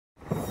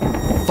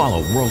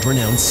Follow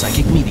world-renowned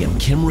psychic medium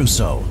Kim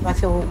Russo I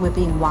feel we're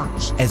being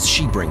watched. as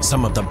she brings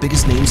some of the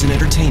biggest names in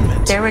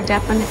entertainment There are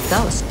definite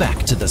ghosts.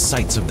 back to the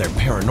sites of their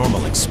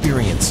paranormal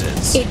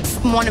experiences It's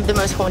one of the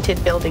most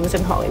haunted buildings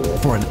in Hollywood.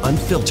 for an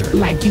unfiltered,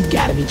 Like, you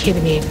gotta be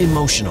kidding me.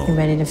 emotional, You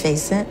ready to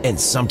face it? and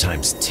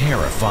sometimes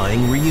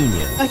terrifying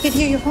reunion I could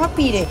hear your heart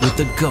beating. with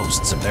the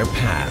ghosts of their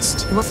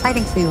past. We're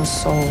fighting for your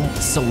soul.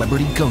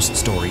 Celebrity Ghost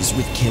Stories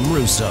with Kim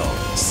Russo.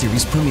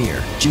 Series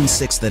premiere June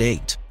 6th at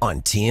 8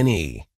 on T&E.